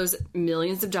 PK owes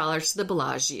millions of dollars to the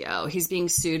Bellagio. He's being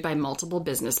sued by multiple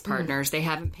business partners. They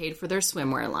haven't paid for their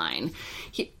swimwear line.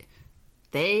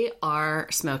 They are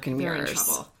smoke and mirrors. They're in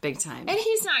trouble. Big time. And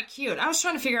he's not cute. I was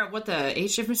trying to figure out what the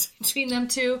age difference between them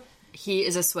two. He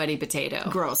is a sweaty potato.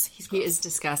 Gross. He is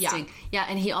disgusting. Yeah,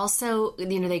 and he also,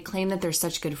 they claim that they're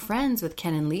such good friends with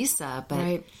Ken and Lisa, but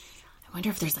I wonder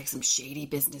if there's like some shady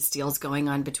business deals going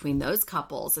on between those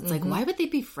couples. It's like, why would they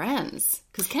be friends?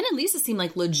 Because Ken and Lisa seem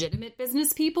like legitimate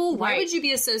business people. Why would you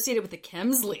be associated with the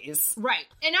Kemsleys? Right.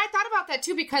 And I thought about that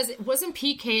too, because wasn't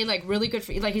PK like really good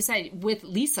for, like you said, with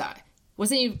Lisa?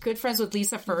 Wasn't he good friends with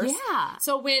Lisa first? Yeah.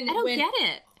 So when I don't get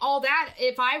it. All that,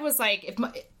 if I was like,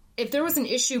 if there was an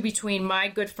issue between my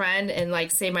good friend and like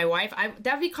say my wife,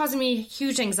 that would be causing me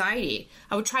huge anxiety.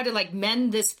 I would try to like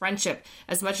mend this friendship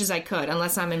as much as I could,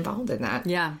 unless I'm involved in that.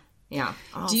 Yeah. Yeah.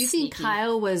 Do you think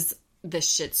Kyle was the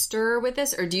shit stirrer with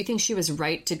this, or do you think she was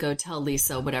right to go tell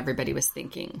Lisa what everybody was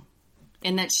thinking?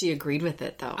 And that she agreed with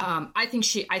it, though. I think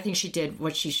she did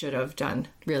what she should have done.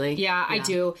 Really? Yeah, I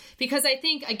do. Because I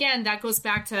think, again, that goes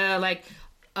back to like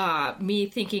me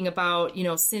thinking about,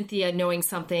 Cynthia knowing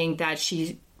something that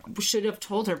she should have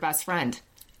told her best friend.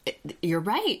 You're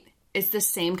right. It's the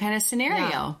same kind of scenario.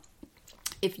 Yeah.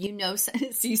 If you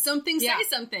see something, say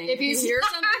something. If you hear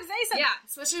something, say something. Yeah,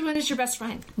 especially when it's your best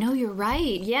friend. No, you're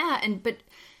right. Yeah, but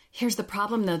here's the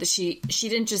problem, though, that she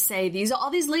didn't just say, all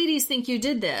these ladies think you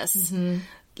did this. Mm-hmm.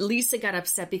 Lisa got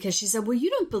upset because she said, well, you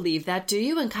don't believe that, do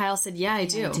you? And Kyle said, yeah, I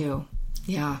do. I do.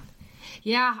 Yeah.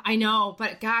 Yeah, I know.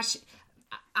 But gosh,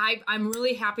 I'm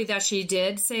really happy that she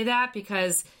did say that,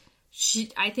 because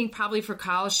I think probably for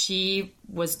Kyle, she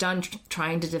was done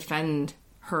trying to defend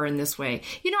her in this way.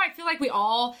 I feel like we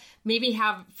all maybe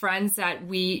have friends that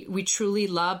we truly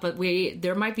love, but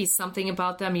there might be something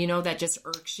about them, that just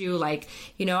irks you. Like,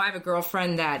 I have a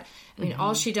girlfriend that,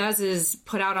 all she does is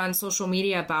put out on social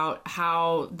media about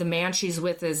how the man she's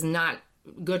with is not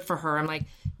good for her. I'm like,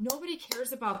 nobody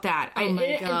cares about that. Oh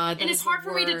my God. And it's hard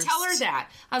for me to tell her that.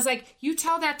 I was like, you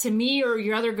tell that to me or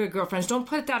your other good girlfriends. Don't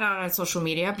put that out on social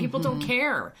media. People don't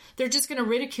care. They're just going to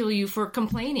ridicule you for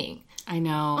complaining. I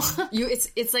know.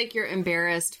 It's like you're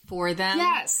embarrassed for them.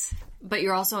 Yes. But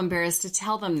you're also embarrassed to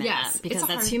tell them that because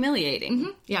that's humiliating. Mm-hmm.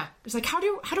 Yeah. It's like, how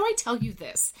do I tell you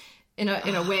this in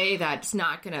a way that's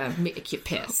not going to make you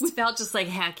pissed? Without just like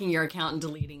hacking your account and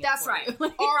deleting it. That's right.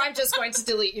 Or I'm just going to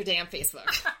delete your damn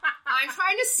Facebook. I'm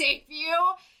trying to save you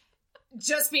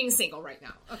just being single right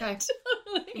now. Okay.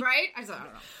 Right? I don't know.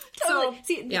 Totally. So,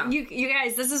 see, you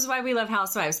guys, this is why we love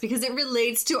Housewives, because it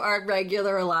relates to our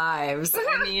regular lives.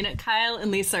 I mean, Kyle and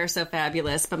Lisa are so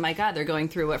fabulous, but my God, they're going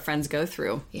through what friends go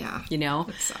through. Yeah.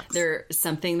 It sucks. There's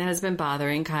something that has been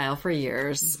bothering Kyle for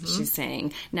years, she's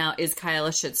saying. Now, is Kyle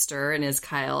a shit stirrer and is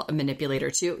Kyle a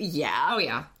manipulator too? Yeah. Oh,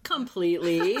 yeah.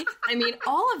 Completely. I mean,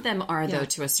 all of them are, though,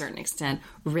 to a certain extent.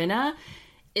 Rinna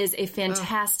is a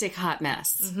fantastic hot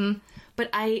mess. Mm-hmm. But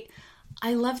I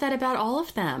love that about all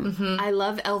of them. Mm-hmm. I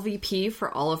love LVP for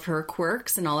all of her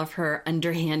quirks and all of her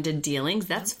underhanded dealings.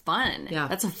 That's fun. Yeah.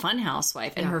 That's a fun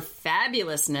housewife. And her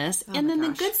fabulousness. And then the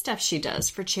good stuff she does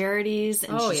for charities.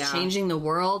 And she's changing the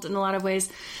world in a lot of ways.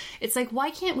 It's like, why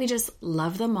can't we just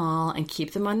love them all and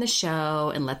keep them on the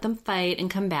show and let them fight and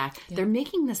come back? Yeah. They're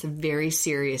making this a very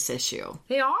serious issue.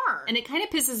 They are. And it kind of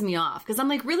pisses me off because I'm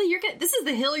like, really? This is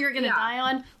the hill you're going to die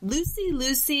on? Lucy,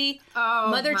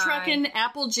 Mother Truckin',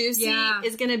 Apple Juicy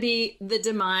is going to be the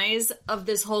demise of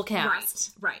this whole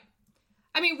cast. Right.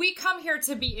 I mean, we come here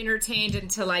to be entertained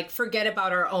and to, like, forget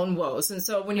about our own woes. And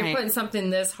so when you're putting something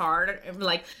this hard,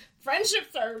 like,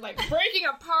 friendships are, like, breaking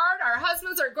apart. Our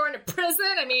husbands are going to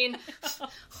prison. I mean,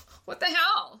 what the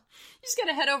hell? You just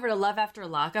gotta head over to Love After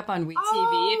Lockup on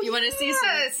WeTV if you want to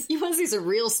see some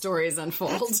real stories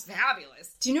unfold. That's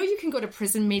fabulous. Do you know you can go to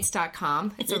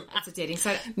prisonmates.com? It's a dating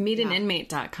site.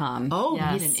 Meetaninmate.com. Oh,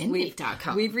 yes.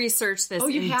 Meetaninmate.com. We've researched this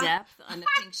in depth on the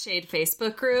Pink Shade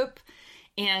Facebook group.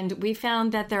 And we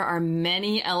found that there are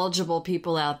many eligible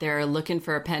people out there looking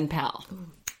for a pen pal.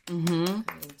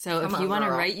 So if you want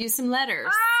to write you some letters,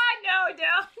 no,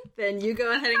 don't. then you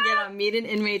go ahead and get on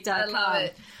meetinmate.com. I love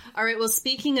it. All right, well,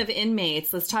 speaking of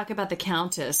inmates, let's talk about the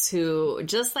Countess, who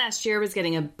just last year was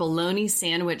getting a bologna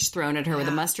sandwich thrown at her with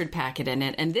a mustard packet in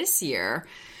it, and this year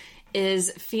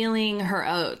is feeling her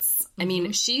oats. I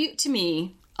mean, she, to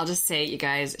me, I'll just say it, you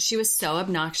guys, she was so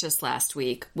obnoxious last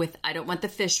week with, I don't want the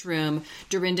fish room.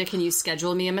 Dorinda, can you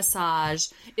schedule me a massage?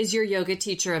 Is your yoga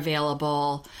teacher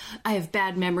available? I have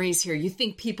bad memories here. You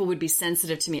think people would be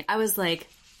sensitive to me? I was like,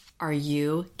 are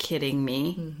you kidding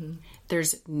me?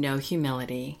 There's no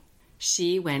humility.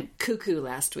 She went cuckoo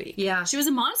last week. Yeah. She was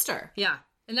a monster. Yeah.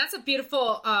 And that's a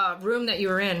beautiful room that you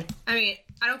were in. I mean,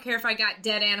 I don't care if I got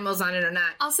dead animals on it or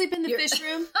not. I'll sleep in the fish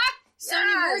room.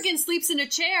 Sonia Morgan sleeps in a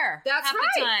chair That's half right.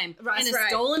 the time. That's in a right.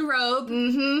 stolen robe.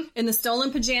 In the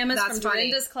stolen pajamas That's from funny.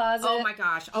 Dorinda's closet. Oh my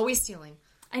gosh. Always stealing.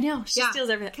 I know. She steals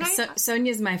everything.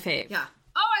 Sonia's my fave. Yeah.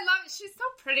 Oh, I love it. She's so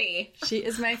pretty. She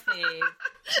is my fave.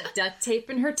 Duct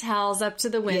taping her towels up to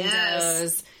the windows.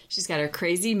 Yes. She's got her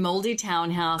crazy moldy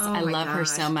townhouse. I my love her gosh.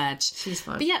 so much. She's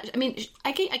fun. But yeah, I mean,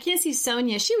 I can't see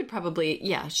Sonia. She would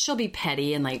probably, she'll be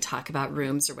petty and like talk about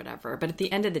rooms or whatever. But at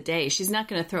the end of the day, she's not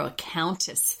going to throw a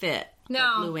countess fit like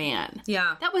Luann.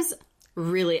 Yeah. That was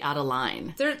really out of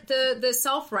line. The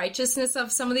self-righteousness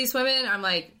of some of these women, I'm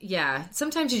like, yeah.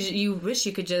 Sometimes you wish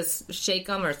you could just shake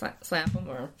them or slap them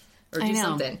or do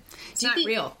something. It's not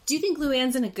real. Do you think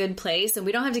Luann's in a good place? And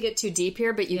we don't have to get too deep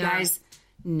here, but you guys,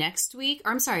 this week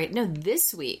on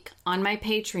my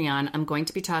Patreon, I'm going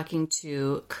to be talking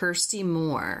to Kirsty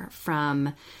Moore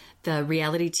from the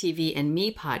Reality TV and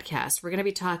Me podcast. We're going to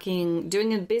be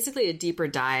doing basically a deeper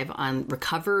dive on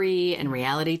recovery and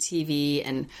reality TV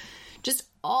and just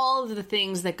all of the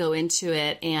things that go into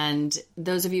it. And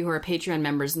those of you who are Patreon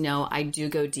members know I do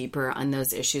go deeper on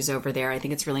those issues over there. I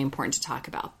think it's really important to talk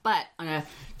about. But on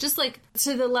just like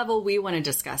to the level we want to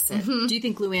discuss it, do you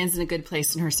think Luann's in a good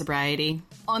place in her sobriety?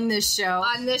 On this show.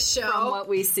 From what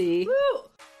we see. Woo.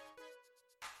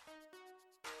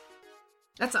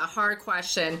 That's a hard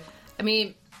question. I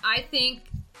mean, I think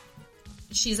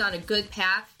she's on a good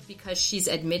path because she's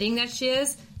admitting that she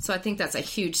is. So I think that's a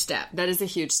huge step. That is a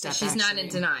huge step. She's not in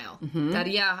denial. That,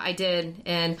 I did.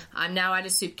 And I'm now at a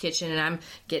soup kitchen and I'm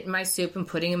getting my soup and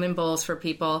putting them in bowls for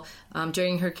people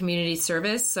during her community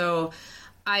service. So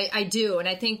I do. And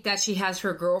I think that she has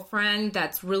her girlfriend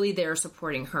that's really there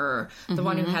supporting her. The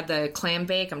one who had the clam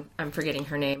bake. I'm forgetting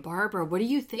her name. Barbara, what do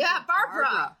you think? Yeah, of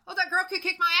Barbara. Oh, that girl could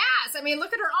kick my ass. I mean,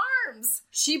 look at her arms.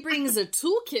 She brings a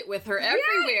toolkit with her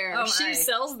everywhere. Oh, she my.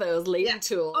 sells those lady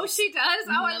tools. Oh, she does?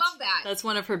 Oh, I love that. That's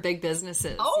one of her big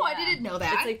businesses. Oh, I didn't know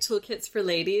that. It's like toolkits for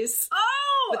ladies.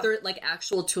 Oh! But they're like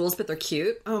actual tools, but they're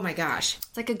cute. Oh, my gosh.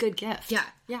 It's like a good gift. Yeah.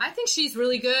 I think she's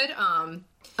really good.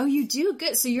 Oh, you do?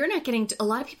 Good. So you're not getting... A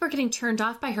lot of people are getting turned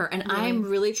off by her, and I'm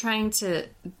really trying to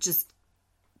just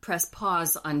press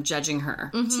pause on judging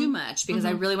her too much because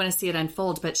I really want to see it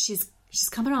unfold, but she's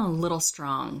coming on a little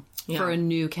strong for a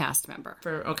new cast member.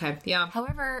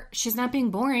 However, she's not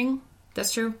being boring.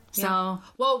 That's true. So...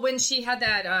 Well, when she had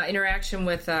that interaction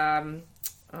with...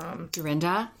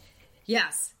 Dorinda?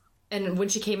 Yes. And when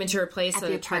she came into her place... At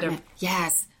the apartment.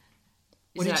 Yes.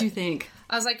 What did you think?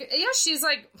 I was like, she's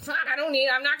like,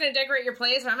 I'm not going to decorate your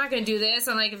place, but I'm not going to do this.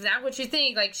 I'm like, is that what you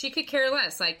think? Like, she could care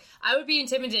less. Like, I would be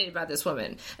intimidated by this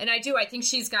woman. And I do. I think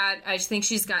she's got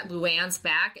Luann's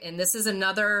back. And this is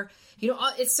another,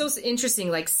 it's so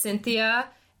interesting. Like, Cynthia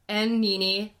and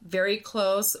Nene, very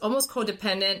close, almost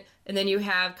codependent. And then you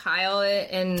have Kyle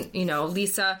and,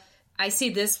 Lisa. I see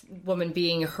this woman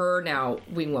being her now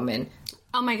wing woman.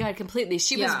 Oh my God, completely.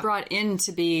 She was brought in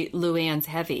to be Luann's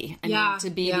heavy. I mean, to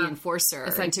be the enforcer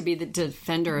and to be the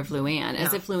defender of Luann,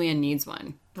 as if Luann needs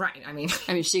one. Right. I mean,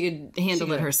 she could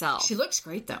handle it herself. She looks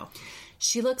great, though.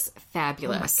 She looks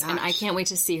fabulous. And I can't wait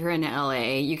to see her in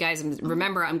LA. You guys,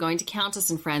 remember, I'm going to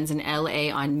Countess and Friends in LA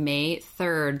on May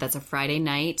 3rd. That's a Friday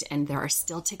night. And there are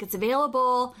still tickets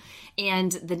available.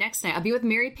 And the next night, I'll be with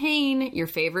Mary Payne, your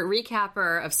favorite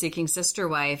recapper of Seeking Sister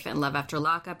Wife and Love After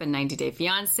Lockup and 90 Day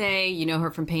Fiancé. You know her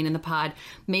from Payne in the Pod.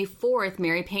 May 4th,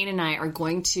 Mary Payne and I are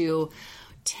going to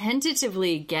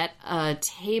tentatively get a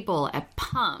table at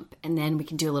Pump, and then we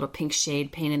can do a little Pink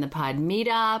Shade Payne in the Pod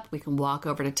meetup. We can walk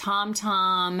over to Tom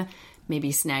Tom,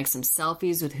 maybe snag some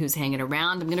selfies with who's hanging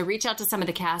around. I'm going to reach out to some of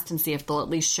the cast and see if they'll at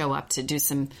least show up to do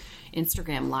some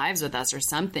Instagram lives with us or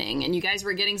something. And you guys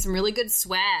were getting some really good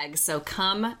swag, so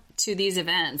come to these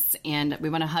events, and we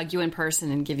want to hug you in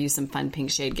person and give you some fun Pink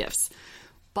Shade gifts.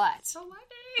 But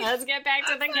let's get back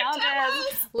to the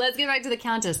Countess. Let's get back to the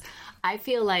Countess. I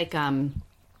feel like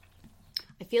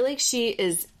I feel like she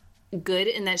is good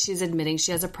in that she's admitting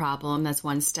she has a problem. That's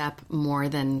one step more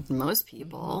than most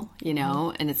people, you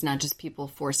know, and it's not just people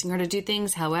forcing her to do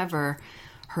things. However,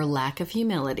 her lack of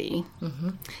humility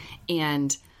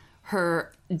and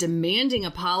her demanding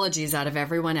apologies out of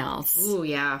everyone else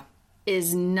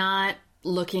is not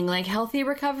looking like healthy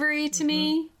recovery to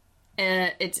me.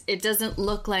 It doesn't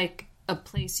look like a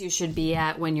place you should be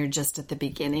at when you're just at the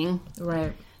beginning.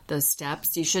 Right. Those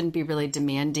steps. You shouldn't be really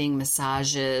demanding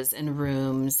massages and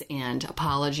rooms and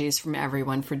apologies from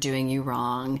everyone for doing you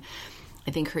wrong.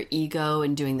 I think her ego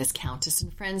and doing this Countess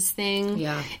and Friends thing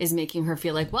is making her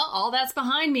feel like, well, all that's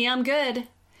behind me. I'm good.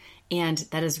 And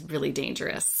that is really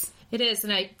dangerous. It is.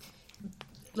 And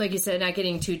like you said, not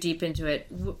getting too deep into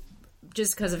it,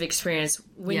 just because of experience,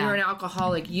 when you're an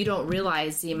alcoholic, you don't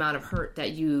realize the amount of hurt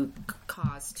that you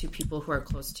cause to people who are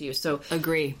close to you. So,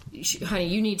 agree. Honey,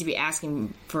 you need to be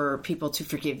asking for people to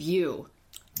forgive you.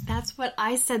 That's what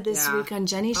I said this week on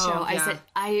Jenny's show. I said,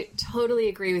 I totally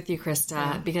agree with you,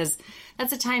 Krista, because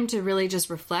that's a time to really just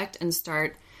reflect and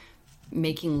start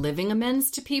making living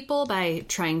amends to people by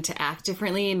trying to act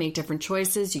differently and make different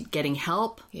choices, getting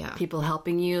help, people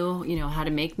helping you, you know, how to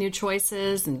make new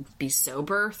choices and be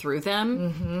sober through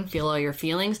them, feel all your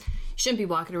feelings. You shouldn't be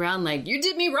walking around like, you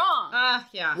did me wrong.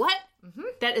 What?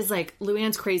 That is like,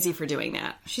 Luann's crazy for doing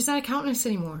that. She's not a countess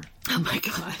anymore. Oh my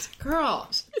God. Girl,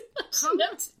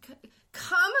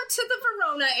 come to the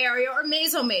Verona area or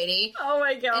Mazzomati. Oh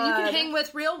my God. And you can hang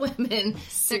with real women.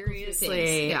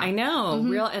 Seriously. I know.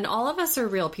 Real, and all of us are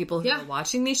real people who are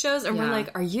watching these shows, and we're like,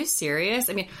 are you serious?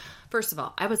 I mean, first of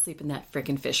all, I would sleep in that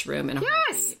freaking fish room in a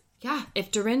heartbeat. Yeah.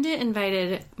 If Dorinda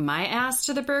invited my ass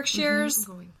to the Berkshires,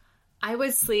 I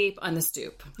would sleep on the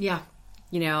stoop. Yeah.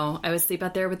 You know, I would sleep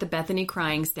out there with the Bethany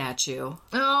crying statue.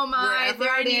 Oh my,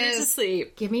 there it is. To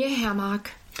sleep. Give me a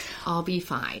hammock. I'll be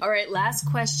fine. All right, last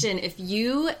question. If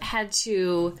you had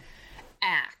to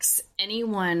axe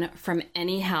anyone from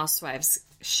any Housewives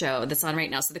show that's on right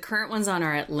now, so the current ones on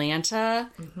are Atlanta,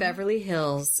 Beverly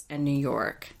Hills, and New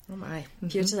York. Oh my.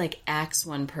 If you had to like axe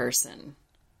one person,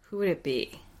 who would it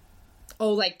be?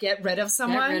 Oh, like get rid of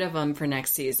someone? Get rid of them for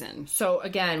next season. So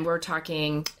again, we're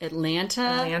talking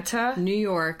Atlanta, New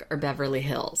York, or Beverly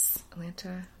Hills.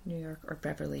 Atlanta, New York, or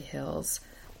Beverly Hills.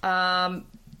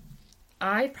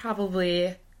 I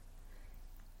probably...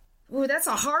 Ooh, that's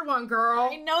a hard one, girl.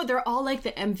 I know, they're all like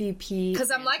the MVP. Because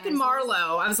I'm liking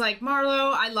Marlo. I was like,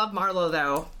 Marlo, I love Marlo,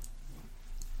 though.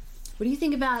 What do you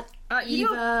think about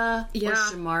Eva or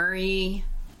Shamari?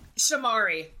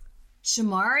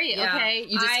 Shamari? Yeah. Okay.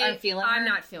 You just aren't feeling her? I'm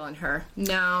not feeling her.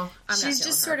 No, She's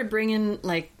just sort of bringing,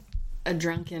 like, a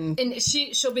drunken... And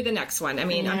she'll be the next one. I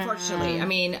mean, unfortunately. I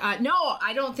mean, no,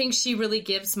 I don't think she really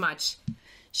gives much.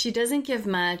 She doesn't give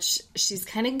much. She's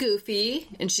kind of goofy,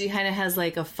 and she kind of has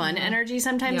like a fun energy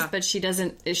sometimes, but she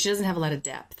doesn't have a lot of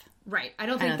depth. Right.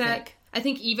 I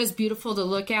think Eva's beautiful to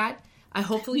look at.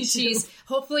 Hopefully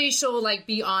she'll like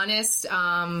be honest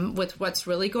with what's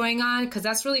really going on, because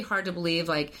that's really hard to believe.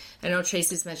 Like, I know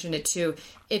Tracy's mentioned it too.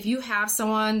 If you have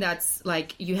someone that's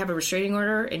like, you have a restraining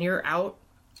order and you're out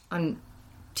on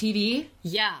TV?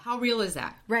 Yeah. How real is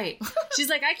that? Right. She's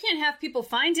like, I can't have people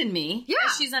finding me. Yeah.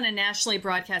 And she's on a nationally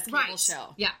broadcast cable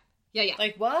show. Yeah. Yeah.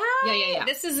 Like, what? Yeah.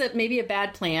 This is maybe a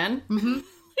bad plan. Mm-hmm.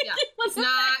 Yeah. It's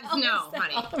not, no,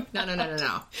 honey.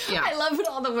 No. Yeah. I love it,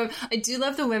 all the women. I do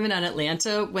love the women on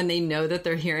Atlanta when they know that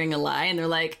they're hearing a lie and they're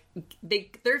like,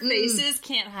 their faces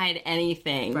can't hide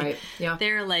anything. Right. Yeah.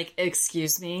 They're like,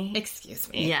 excuse me.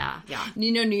 Yeah.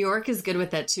 You know, New York is good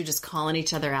with that too, just calling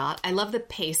each other out. I love the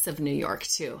pace of New York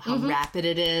too, how rapid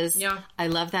it is. Yeah. I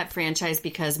love that franchise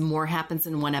because more happens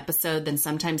in one episode than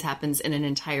sometimes happens in an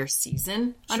entire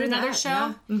season on another show.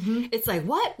 Yeah. Mm-hmm. It's like,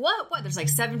 what? There's like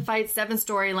 7 fights, 7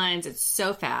 storylines. It's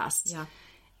so fast. Yeah.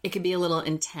 It could be a little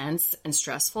intense and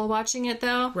stressful watching it,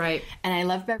 though. Right. And I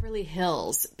love Beverly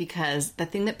Hills because the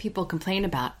thing that people complain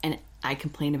about, and I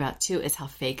complain about too, is how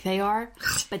fake they are.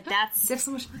 But that's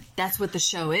so much money. That's what the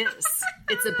show is.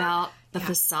 It's about the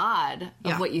facade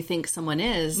of what you think someone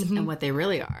is and what they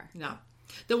really are. No.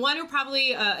 The one who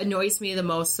probably annoys me the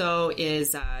most, though,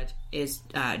 is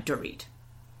Dorit.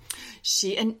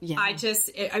 She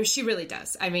really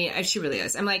does. I mean, she really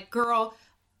is. I'm like, girl,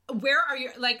 where are you?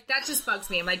 Like, that just bugs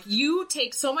me. I'm like, you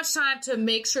take so much time to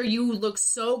make sure you look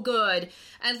so good.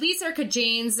 At least Erica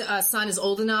Jane's son is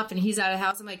old enough and he's out of the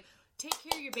house. I'm like, take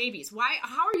care of your babies. Why?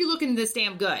 How are you looking this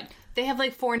damn good? They have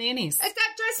like 4 nannies. That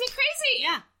drives me crazy.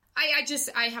 Yeah.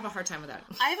 I have a hard time with that.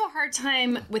 I have a hard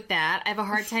time with that. I have a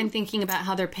hard time thinking about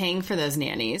how they're paying for those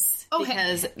nannies. Okay.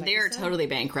 Because they're totally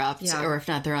bankrupt, or if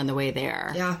not, they're on the way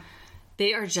there. Yeah.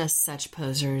 They are just such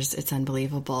posers. It's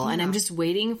unbelievable. Yeah. And I'm just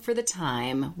waiting for the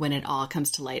time when it all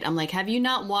comes to light. I'm like, have you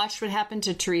not watched what happened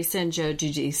to Teresa and Joe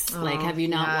Giudice? Like, have you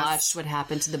not watched what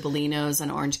happened to the Bellinos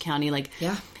in Orange County? Like,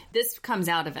 this comes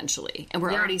out eventually. And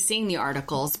we're already seeing the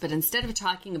articles. But instead of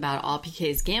talking about all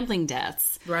PK's gambling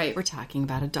deaths, we're talking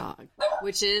about a dog,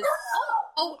 which is...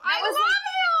 Oh,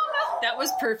 that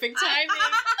was perfect timing. It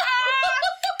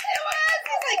was.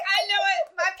 He's like, I know it.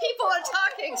 My people are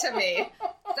talking to me.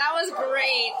 That was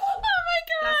great. Oh my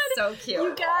God. That's so cute. You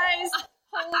guys,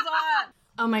 hold on.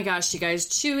 Oh my gosh, you guys.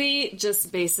 Chewy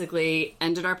just basically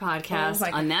ended our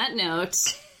podcast on that note.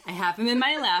 I have him in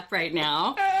my lap right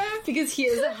now because he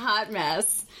is a hot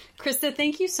mess. Krista,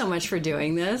 thank you so much for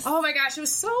doing this. Oh my gosh, it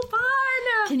was so fun.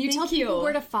 Can you tell people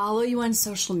where to follow you on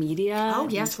social media? Oh,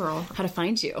 yes, girl. How to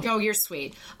find you. Oh, you're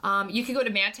sweet. You can go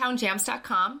to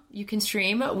madtownjams.com. You can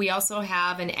stream. We also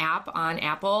have an app on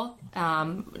Apple.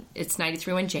 It's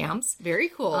 93.1 Jams. Very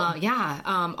cool.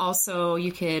 Also,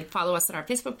 you could follow us on our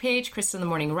Facebook page, Krista in the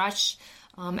Morning Rush.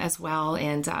 As well,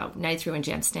 and 93.1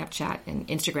 Jams Snapchat and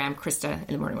Instagram, Krista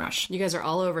in the Morning Rush. You guys are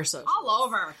all over social. All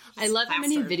over. I love how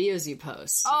many videos you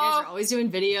post. You guys are always doing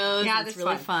videos. Yeah, it's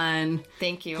really fun.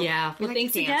 Thank you. Yeah. Well,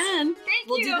 thanks again.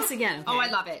 We'll do this again. Okay? Oh,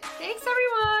 I love it. Thanks,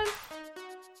 everyone.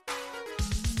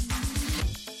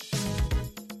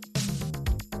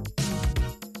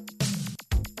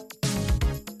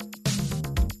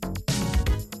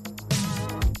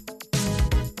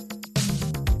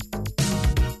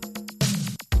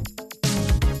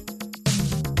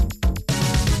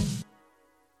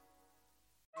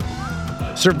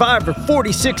 Survivor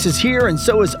 46 is here, and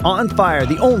so is On Fire,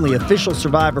 the only official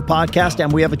Survivor podcast,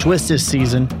 and we have a twist this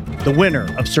season. The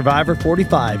winner of Survivor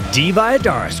 45, Dee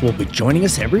Valladares, will be joining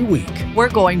us every week. We're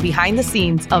going behind the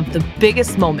scenes of the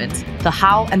biggest moments, the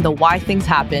how and the why things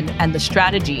happen, and the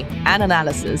strategy and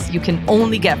analysis you can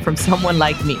only get from someone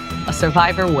like me, a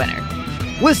Survivor winner.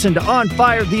 Listen to On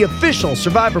Fire, the official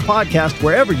Survivor podcast,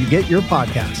 wherever you get your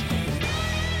podcasts.